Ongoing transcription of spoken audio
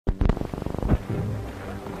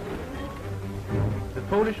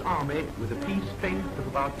Polish army, with a peace strength of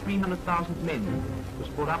about 300,000 men, was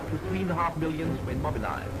brought up to 3.5 million when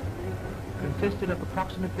mobilized. It consisted of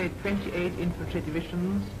approximately 28 infantry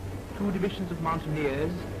divisions, 2 divisions of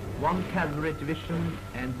mountaineers, 1 cavalry division,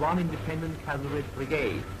 and 1 independent cavalry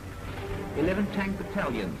brigade. 11 tank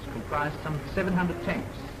battalions comprised some 700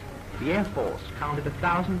 tanks. The Air Force counted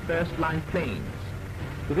 1,000 first-line planes.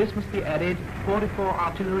 To this must be added 44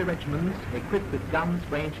 artillery regiments equipped with guns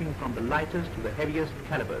ranging from the lightest to the heaviest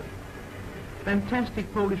caliber.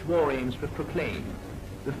 Fantastic Polish war aims were proclaimed.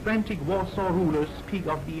 The frantic Warsaw rulers speak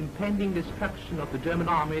of the impending destruction of the German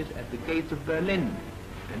armies at the gates of Berlin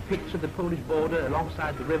and picture the Polish border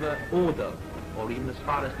alongside the river Oder, or even as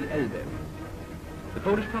far as the Elbe. The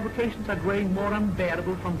Polish provocations are growing more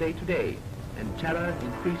unbearable from day to day, and terror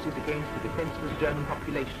increases against the defenseless German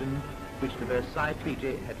population which the Versailles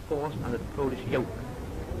Treaty had forced under the Polish yoke.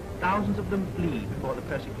 Thousands of them flee before the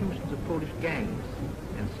persecutions of Polish gangs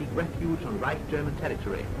and seek refuge on right German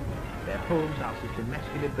territory. Their homes are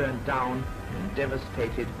systematically burned down and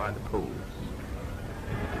devastated by the Poles.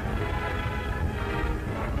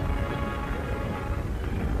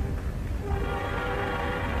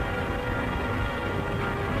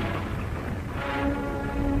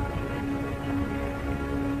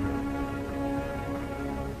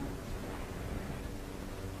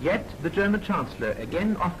 Yet the German Chancellor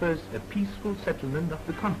again offers a peaceful settlement of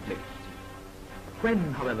the conflict. When,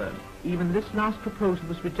 however, even this last proposal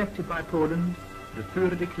was rejected by Poland, the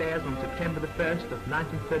Führer declares on September the 1st of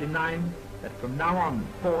 1939 that from now on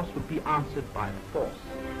force would be answered by force.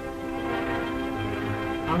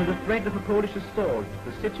 Under the threat of a Polish assault,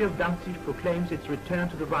 the city of Danzig proclaims its return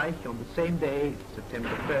to the Reich on the same day, September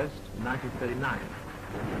the 1st, 1939.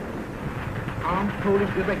 Armed Polish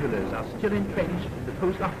irregulars are still entrenched in the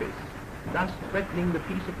post office, thus threatening the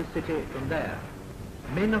peace of the city from there.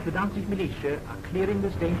 Men of the Danzig militia are clearing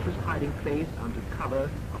this dangerous hiding place under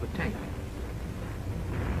cover of a tank.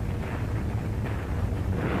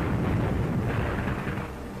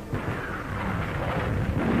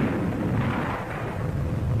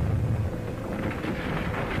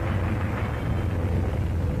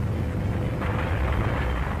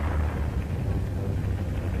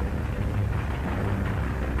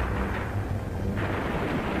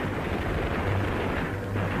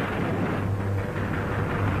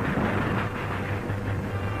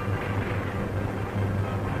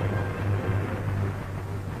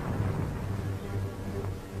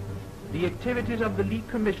 The activities of the League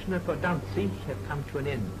Commissioner for Danzig have come to an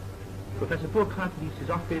end. Professor Burkhardt leaves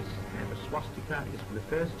his office, and a swastika is for the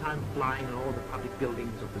first time flying on all the public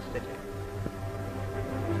buildings of the city.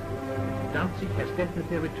 Danzig has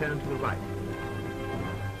definitely returned to the Reich.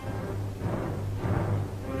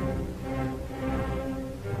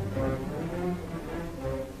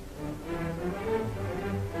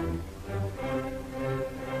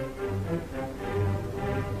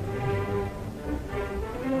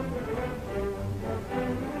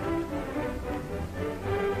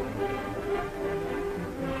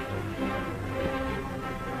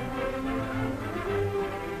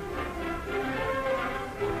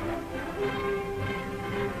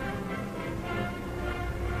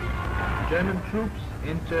 German troops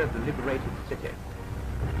enter the liberated city.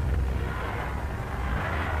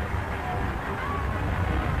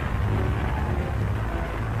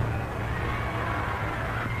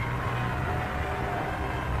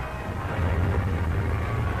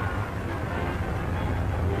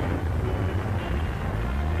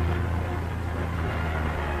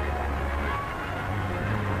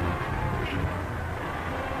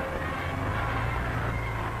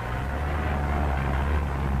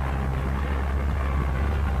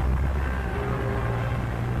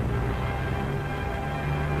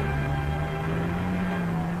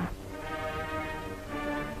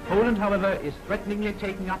 Poland, however, is threateningly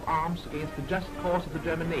taking up arms against the just cause of the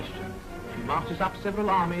German nation. She marches up several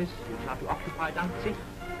armies which are to occupy Danzig,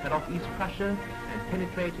 cut off East Prussia, and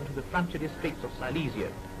penetrate into the frontier districts of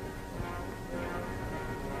Silesia.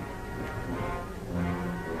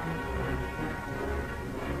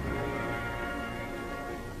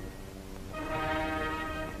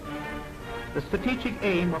 The strategic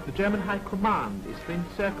aim of the German High Command is to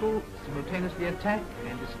encircle, simultaneously attack,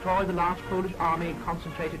 and destroy the large Polish army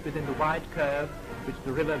concentrated within the wide curve which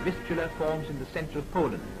the river Vistula forms in the center of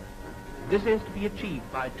Poland. This is to be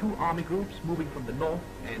achieved by 2 army groups moving from the north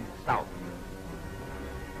and south.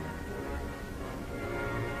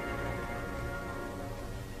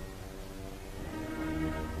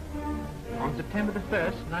 On September the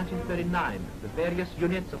 1st, 1939, the various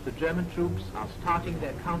units of the German troops are starting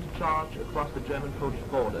their countercharge across the German-Polish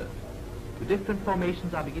border. The different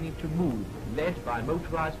formations are beginning to move, led by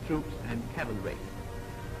motorized troops and cavalry.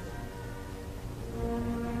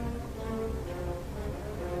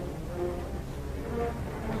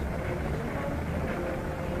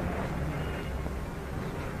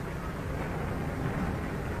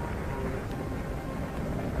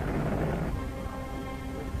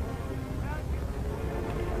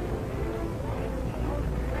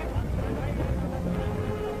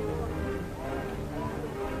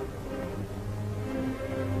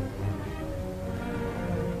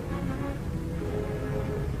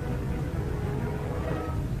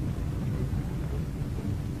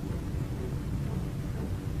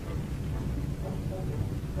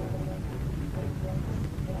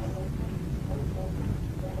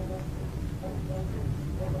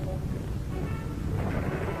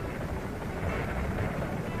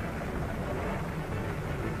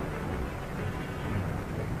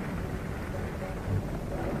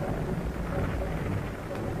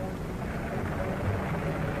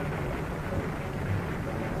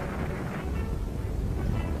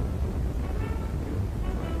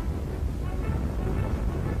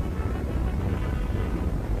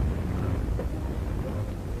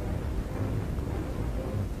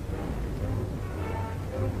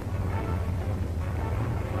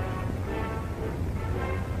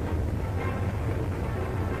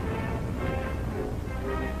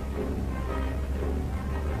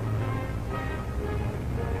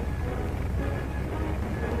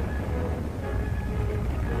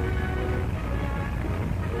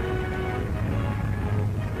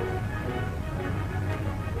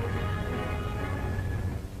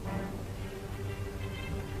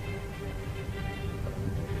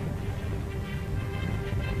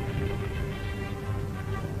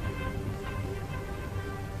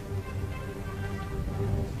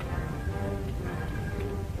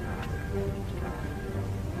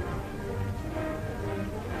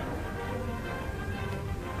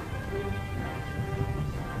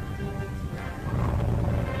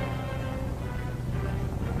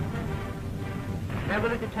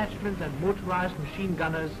 Cavalry detachments and motorized machine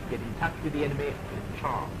gunners get in touch with the enemy and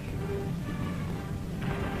charge.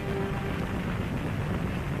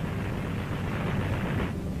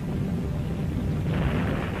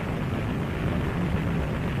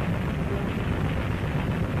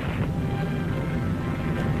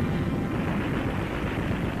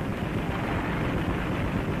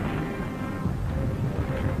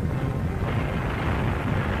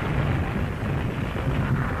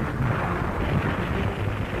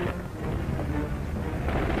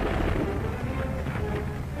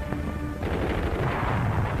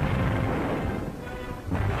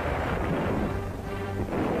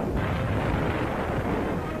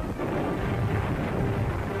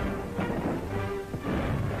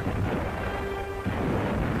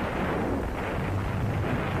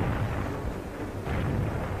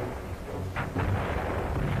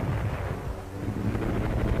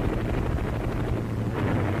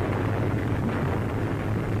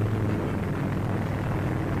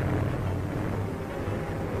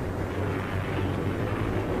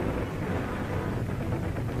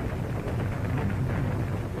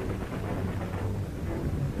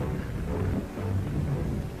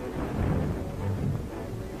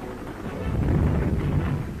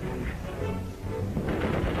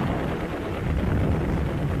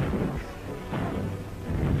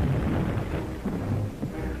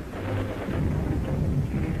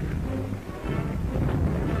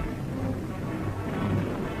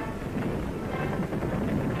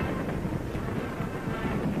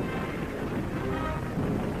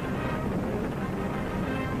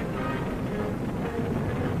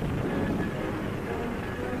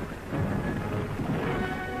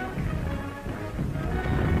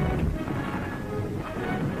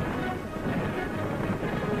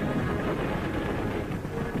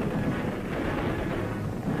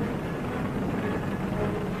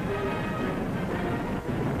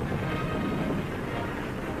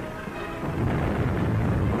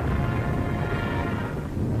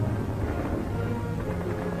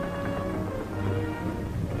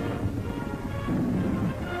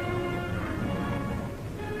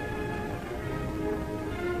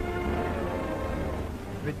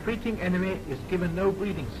 Retreating enemy is given no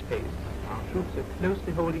breathing space. Our troops are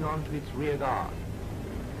closely holding on to its rear guard.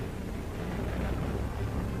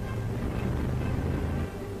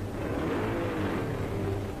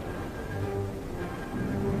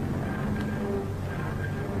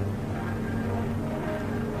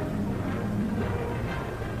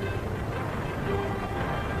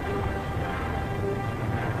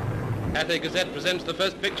 Pathè Gazette presents the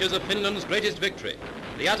first pictures of Finland's greatest victory,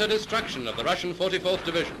 the utter destruction of the Russian 44th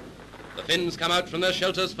Division. The Finns come out from their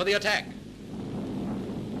shelters for the attack.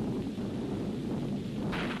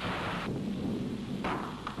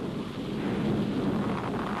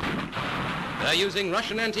 They're using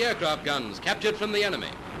Russian anti-aircraft guns captured from the enemy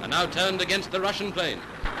and now turned against the Russian planes.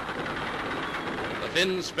 The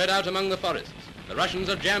Finns spread out among the forests. The Russians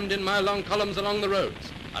are jammed in mile-long columns along the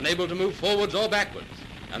roads, unable to move forwards or backwards.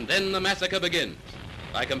 And then the massacre begins.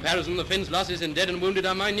 By comparison, the Finns' losses in dead and wounded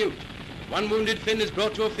are minute. One wounded Finn is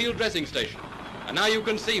brought to a field dressing station. And now you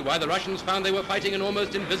can see why the Russians found they were fighting an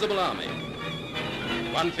almost invisible army.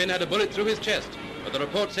 One Finn had a bullet through his chest, but the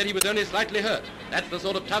report said he was only slightly hurt. That's the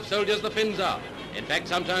sort of tough soldiers the Finns are. In fact,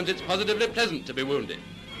 sometimes it's positively pleasant to be wounded.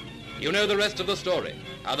 You know the rest of the story,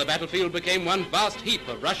 how the battlefield became one vast heap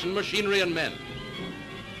of Russian machinery and men.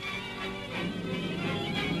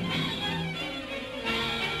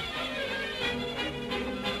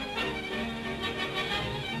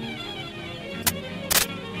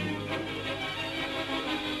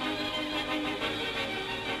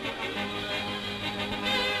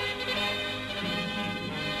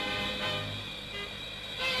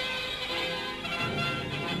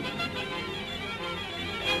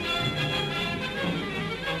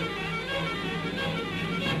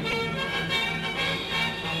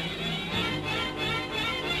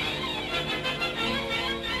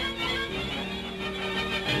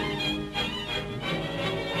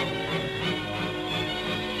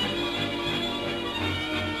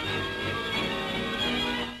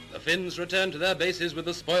 The Finns return to their bases with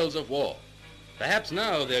the spoils of war. Perhaps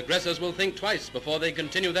now the aggressors will think twice before they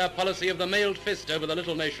continue their policy of the mailed fist over the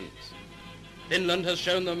little nations. Finland has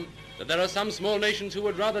shown them that there are some small nations who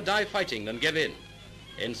would rather die fighting than give in.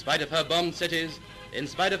 In spite of her bombed cities, in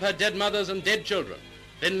spite of her dead mothers and dead children,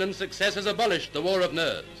 Finland's success has abolished the war of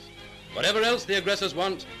nerves. Whatever else the aggressors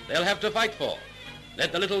want, they'll have to fight for.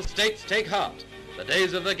 Let the little states take heart. The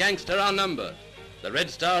days of the gangster are numbered. The red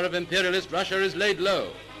star of imperialist Russia is laid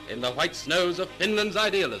low in the white snows of Finland's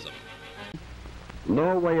idealism.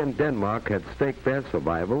 Norway and Denmark had staked their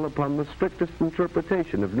survival upon the strictest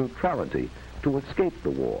interpretation of neutrality to escape the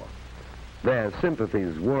war. Their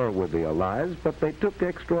sympathies were with the Allies, but they took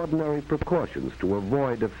extraordinary precautions to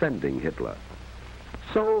avoid offending Hitler.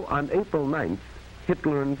 So, on April 9th,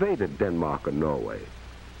 Hitler invaded Denmark and Norway.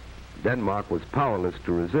 Denmark was powerless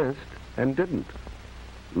to resist and didn't.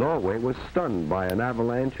 Norway was stunned by an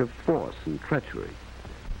avalanche of force and treachery.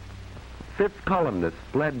 Fifth columnists,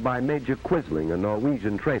 led by Major Quisling, a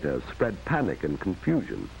Norwegian traitor, spread panic and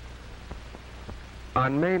confusion.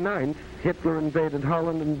 On May 9th, Hitler invaded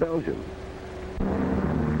Holland and Belgium.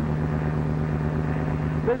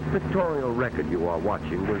 This pictorial record you are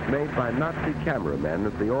watching was made by Nazi cameramen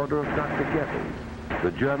at the order of Dr. Goebbels,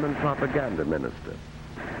 the German propaganda minister.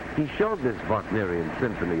 He showed this Wagnerian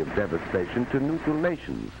symphony of devastation to neutral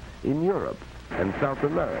nations in Europe and South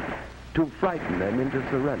America to frighten them into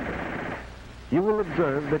surrender. You will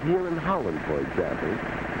observe that here in Holland, for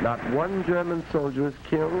example, not one German soldier is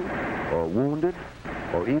killed or wounded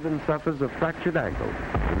or even suffers a fractured ankle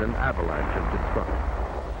in an avalanche of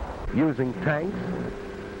destruction. Using tanks,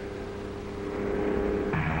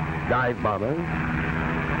 dive bombers,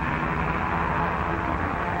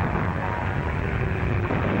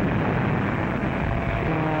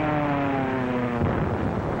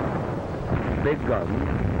 big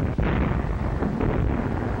guns,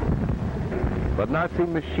 the Nazi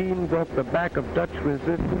machine broke the back of Dutch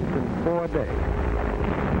resistance in 4 days.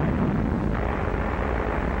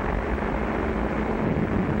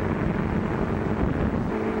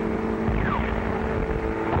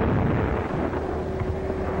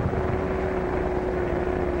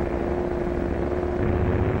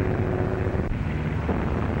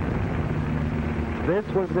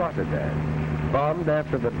 This was Rotterdam, bombed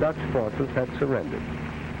after the Dutch forces had surrendered.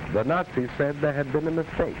 The Nazis said there had been a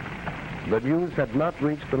mistake. The news had not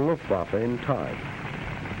reached the Luftwaffe in time.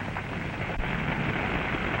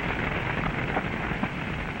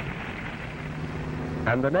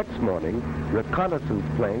 And the next morning, reconnaissance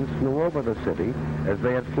planes flew over the city as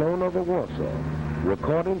they had flown over Warsaw,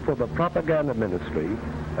 recording for the propaganda ministry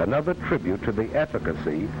another tribute to the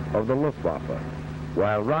efficacy of the Luftwaffe,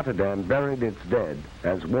 while Rotterdam buried its dead,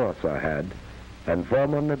 as Warsaw had, and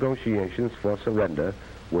formal negotiations for surrender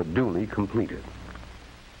were duly completed.